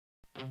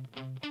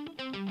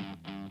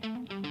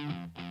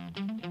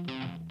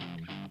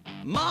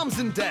Moms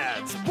and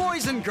dads,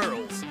 boys and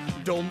girls,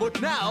 don't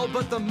look now,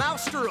 but the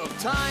master of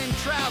time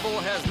travel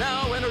has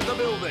now entered the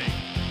building.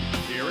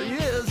 Here he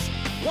is,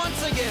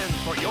 once again,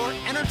 for your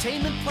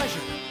entertainment pleasure,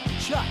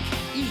 Chuck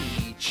E.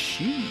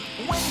 Cheese.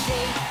 One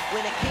day,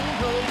 when I came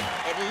home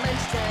at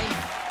lunchtime,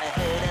 I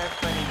heard a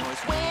funny noise.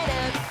 Went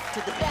out to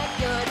the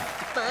backyard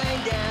to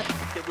find out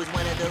if it was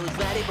one of those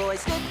rowdy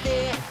boys. Stood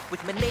there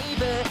with my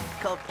neighbor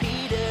called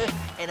Peter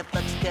and a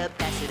flux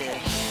capacitor.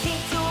 He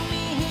told me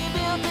he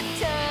built a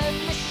time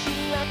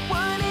machine like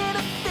one in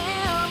a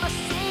film I've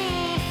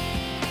seen.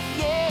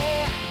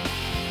 Yeah,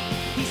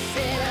 he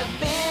said I've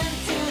been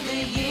to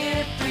the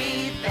year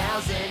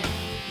 3000.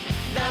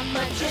 Not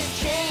much has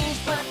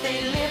changed, but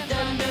they lived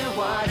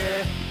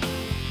underwater.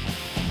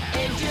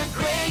 And your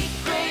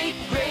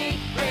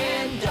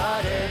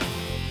great-great-great-granddaughter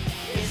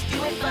is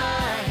doing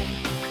fine,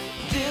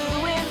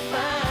 doing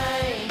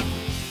fine.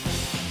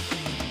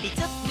 He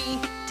took me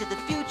to the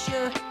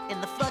future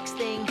in the flux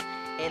thing,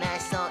 and I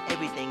saw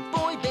everything.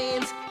 Boy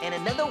bands, and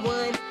another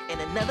one,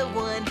 and another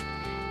one,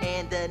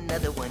 and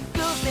another one.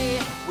 Girls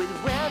there with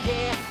round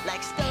hair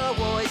like Star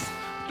Wars,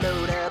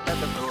 float above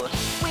the floor.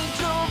 We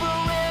drove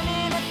around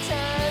in a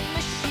time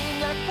machine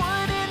like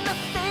one in the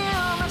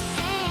film I've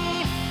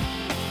seen.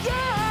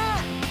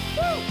 Yeah!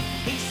 Woo!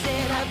 He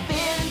said I've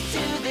been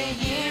to the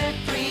year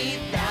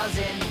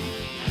 3000.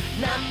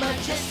 Not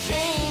much has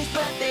changed,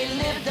 but they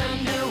lived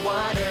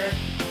underwater.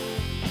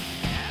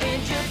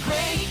 And your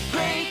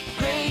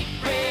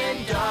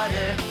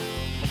great-great-great-granddaughter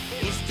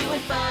is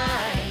doing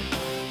fine,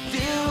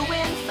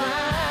 doing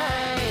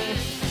fine.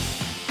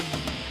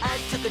 I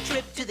took a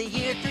trip to the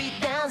year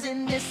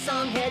 3000. This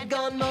song had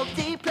gone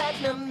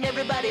multi-platinum.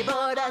 Everybody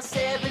bought our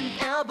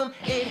 7th album.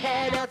 It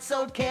had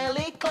outsold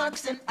Kelly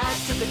Clarkson. I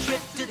took a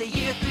trip to the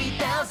year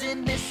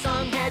 3000. This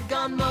song had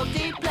gone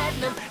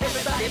multi-platinum.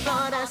 Everybody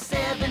bought our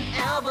 7th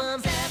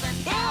album.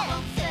 Seventh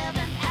album.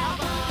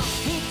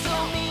 He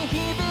told me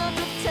he built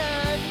a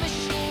time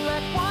machine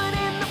like one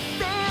in the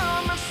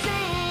film I've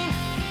seen.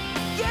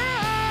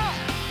 Yeah!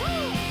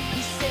 Woo!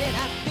 He said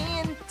I've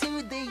been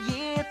to the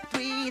year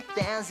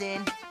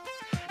 3000.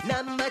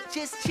 Not much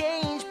has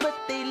changed, but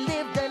they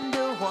lived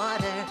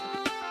underwater.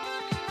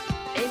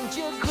 And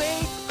your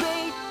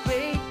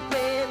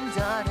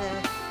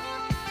great-great-great-granddaughter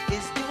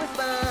is doing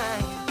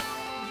fine,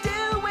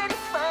 doing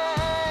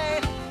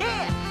fine,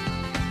 yeah!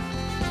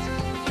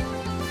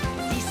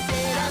 He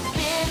said I've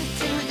been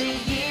to the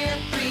year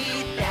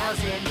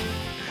 3000.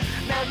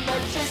 Not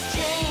much has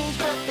changed,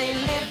 but they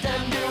lived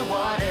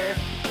underwater.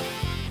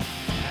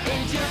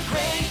 And your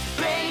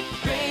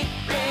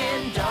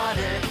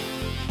great-great-great-granddaughter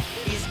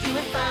is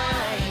doing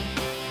fine,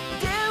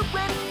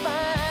 doing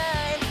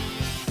fine.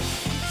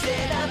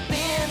 Said I've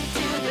been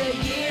to the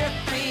year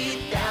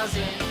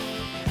 3000.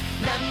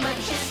 Not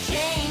much has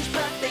changed,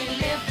 but they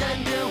lived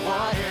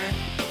underwater.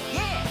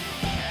 Yeah,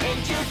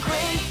 and your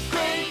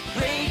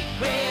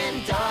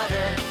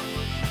great-great-great-granddaughter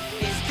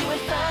is doing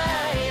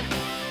fine,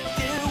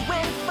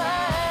 doing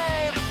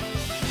fine.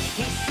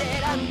 He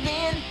said I've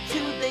been to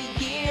the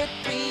year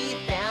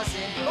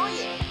 3000. Oh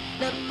yeah,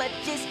 not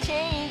much has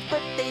changed,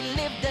 but they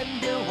lived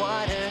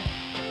underwater.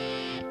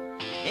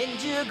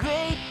 And your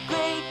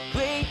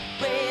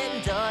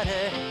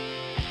great-great-great-granddaughter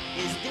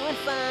is doing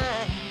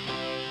fine,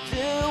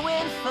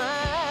 doing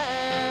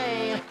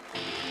fine.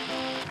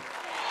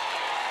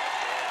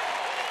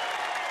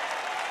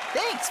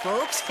 Thanks,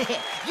 folks.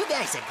 You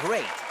guys are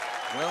great.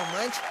 Well,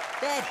 Munch,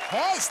 that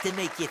has to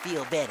make you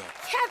feel better.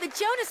 Yeah, the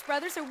Jonas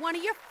Brothers are one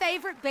of your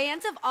favorite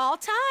bands of all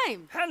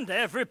time. And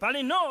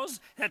everybody knows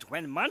that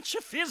when Munch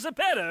feels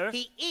better,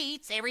 he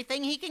eats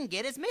everything he can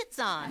get his mitts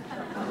on.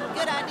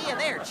 Good idea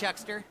there,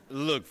 Chuckster.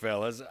 Look,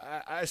 fellas,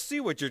 I see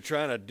what you're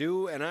trying to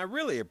do, and I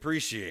really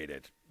appreciate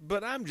it.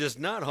 But I'm just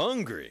not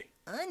hungry.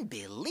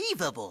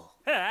 Unbelievable.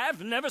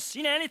 I've never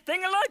seen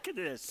anything like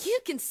this. You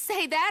can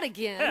say that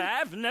again.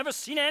 I've never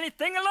seen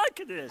anything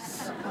like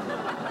this.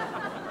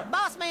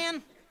 Boss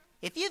man,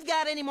 if you've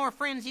got any more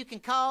friends you can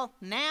call,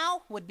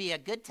 now would be a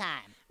good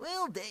time.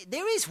 Well,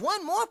 there is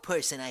one more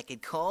person I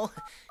could call.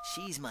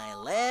 She's my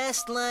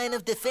last line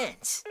of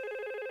defense.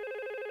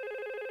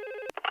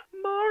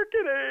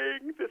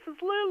 Marketing, this is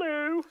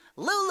Lulu.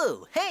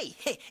 Lulu, hey,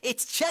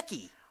 it's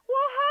Chucky. Well,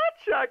 hi,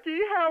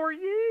 Chucky. How are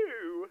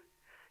you?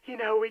 You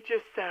know, we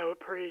just so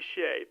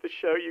appreciate the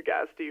show you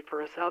guys do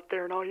for us out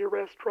there in all your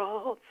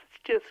restaurants.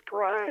 It's just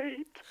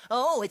great.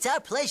 Oh, it's our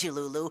pleasure,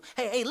 Lulu.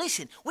 Hey,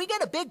 listen, we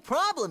got a big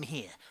problem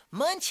here.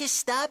 Munch has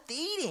stopped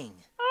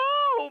eating.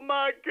 Oh,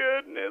 my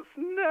goodness,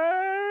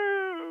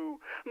 no.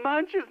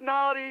 Munch is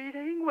not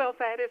eating? Well,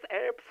 that is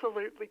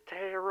absolutely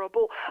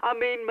terrible. I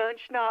mean,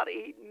 Munch not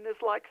eating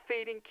is like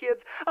feeding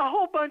kids a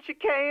whole bunch of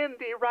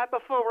candy right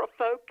before a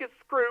focus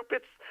group.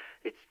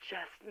 It's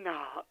just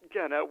not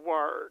gonna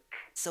work.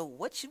 So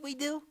what should we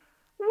do?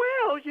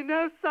 Well, you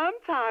know,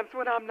 sometimes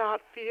when I'm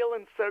not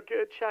feeling so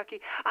good,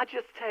 Chucky, I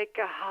just take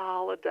a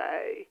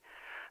holiday.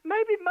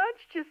 Maybe Munch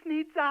just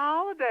needs a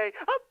holiday.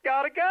 Oh,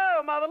 gotta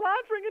go. My other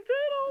line's ringing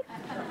toodles.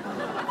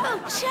 Oh,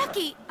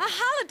 Chucky, a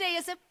holiday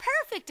is a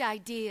perfect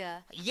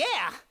idea.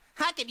 Yeah,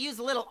 I could use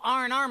a little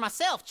R&R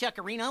myself,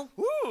 Chuckarino.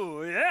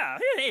 Ooh, yeah.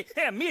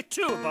 Hey, me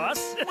too,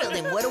 boss. Well,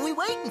 then what are we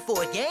waiting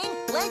for, gang?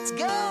 Let's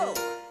go!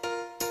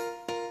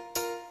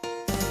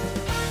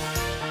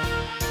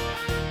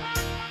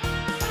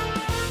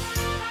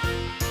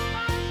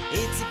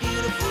 It's a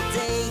beautiful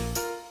day,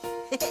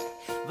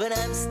 but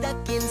I'm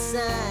stuck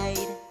inside,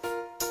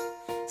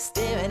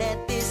 staring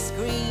at this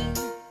screen,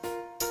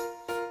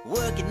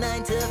 working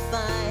 9 to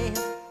 5.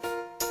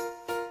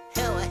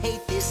 How I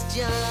hate this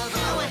job.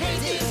 How I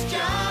hate this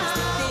job. 'Cause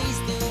the days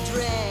do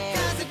drag.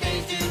 'Cause the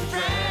days do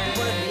drag.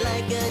 They work me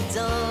like a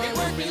dog. They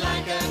work me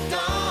like a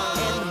dog.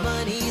 And the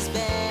money's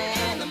bad.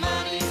 And the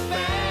money's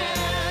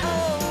bad.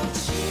 Oh,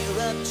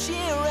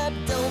 cheer up,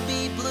 don't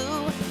be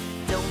blue.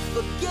 Don't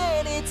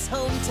forget it's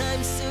home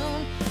time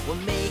soon.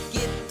 We'll make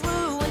it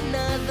through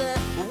another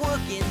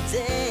working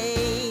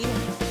day.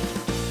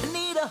 I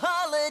need a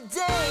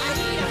holiday. I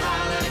need a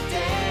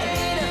holiday. I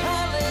need a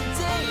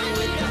holiday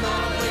with my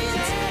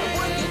friends. I'm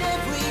working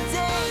every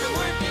day. I'm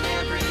working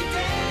every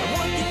day. I'm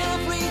working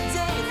every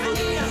day for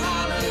the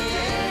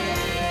holiday.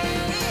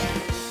 Yeah.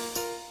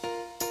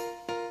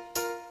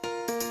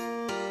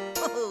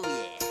 Oh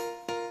yeah.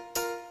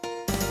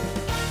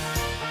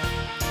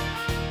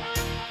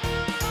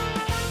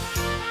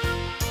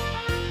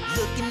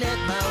 Looking at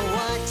my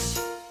watch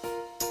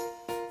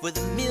for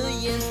the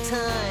millionth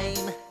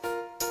time.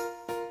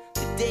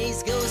 The days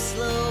go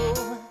slow,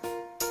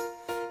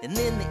 and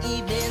then the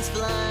evenings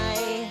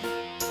fly.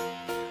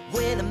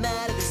 When I'm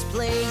out of this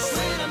place,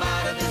 and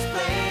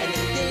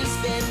the day's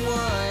been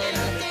won,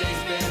 I'm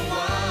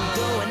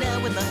going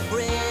out with my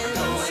friends,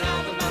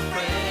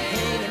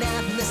 hanging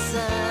out in the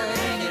sun.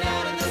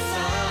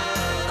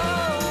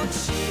 Oh,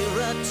 cheer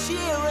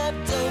up,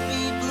 don't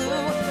be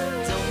blue.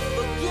 Don't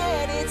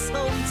forget it's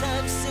home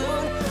time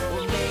soon.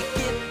 We'll make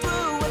it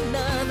through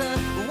another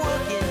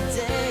working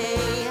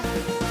day.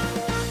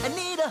 I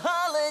need a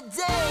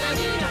holiday. I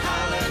need a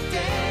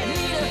holiday. I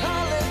need a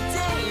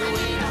holiday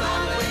with my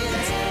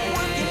friends.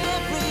 Working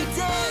every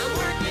day.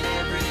 Working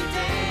every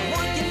day.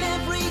 Working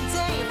every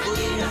day for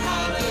the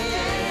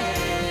holiday.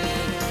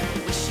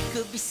 Wish it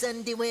could be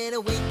Sunday when I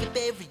wake up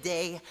every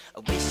day. I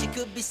wish it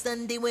could be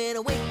Sunday when I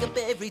wake up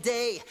every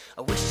day.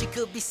 I wish it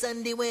could be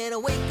Sunday when I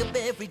wake up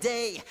every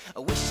day. I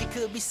wish it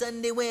could be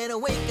Sunday when I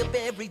wake up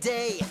every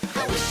day.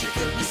 I wish it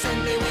could be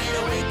Sunday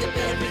when I wake up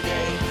every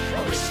day.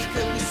 I wish it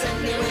could be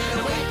Sunday when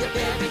I wake up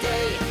every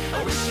day.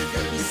 I wish it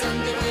could be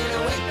Sunday when I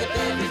wake up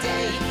every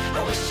day.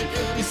 I wish it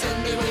could be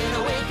Sunday when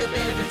I wake up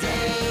every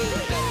day.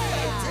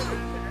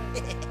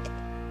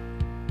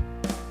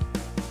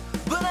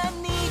 But I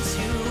need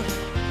you.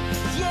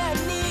 Yeah, I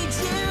need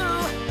you.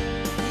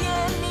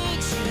 Yeah, I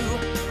need you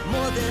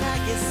more than I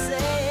can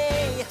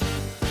say.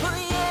 Oh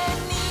yeah, I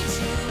need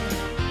you.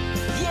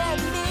 Yeah, I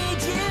need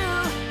you.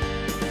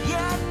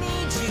 Yeah, I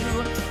need you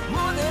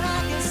more than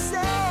I can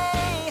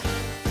say.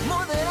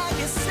 More than I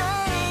can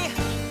say.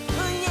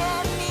 Oh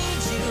yeah, I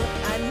need you.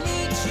 I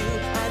need you.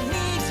 I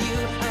need you.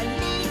 I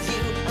need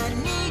you. I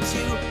need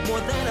you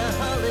more than a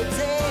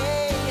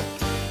holiday.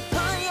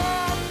 Oh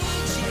yeah, I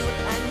need you.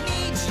 I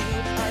need you.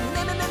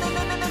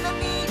 I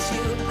need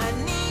you. I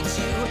need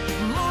you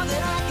more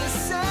than I can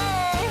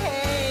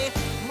say.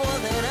 More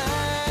than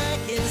I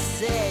can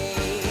say.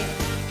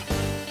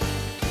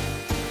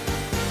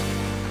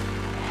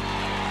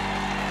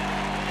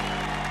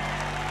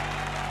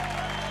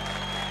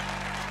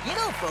 You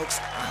know, folks,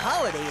 a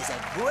holiday is a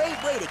great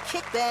way to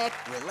kick back,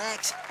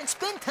 relax, and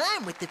spend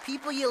time with the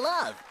people you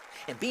love.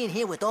 And being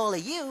here with all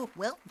of you,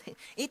 well,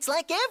 it's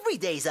like every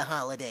day's a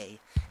holiday.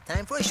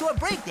 Time for a short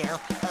break now,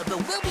 but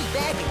we'll be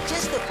back in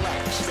just a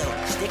flash, so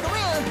stick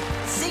around.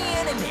 See you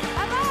in a minute.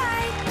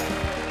 Bye-bye.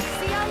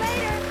 See y'all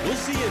later. We'll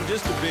see you in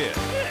just a bit.